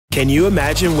Can you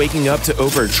imagine waking up to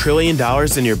over $1 trillion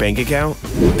in your bank account?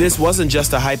 This wasn't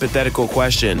just a hypothetical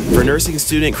question for nursing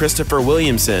student Christopher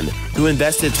Williamson, who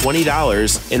invested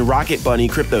 $20 in Rocket Bunny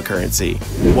cryptocurrency.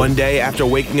 One day, after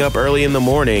waking up early in the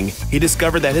morning, he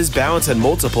discovered that his balance had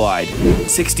multiplied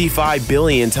 65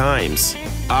 billion times.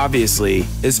 Obviously,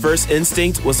 his first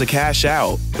instinct was to cash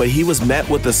out, but he was met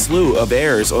with a slew of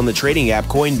errors on the trading app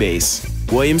Coinbase.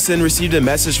 Williamson received a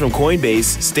message from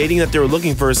Coinbase stating that they were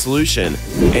looking for a solution,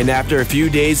 and after a few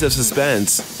days of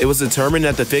suspense, it was determined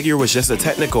that the figure was just a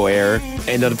technical error,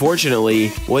 and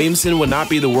unfortunately, Williamson would not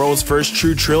be the world's first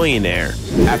true trillionaire.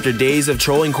 After days of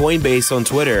trolling Coinbase on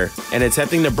Twitter and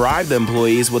attempting to bribe the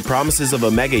employees with promises of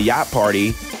a mega yacht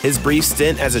party, his brief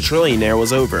stint as a trillionaire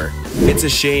was over. It's a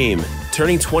shame.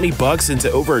 Turning $20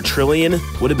 into over $1 trillion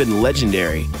would have been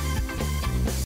legendary.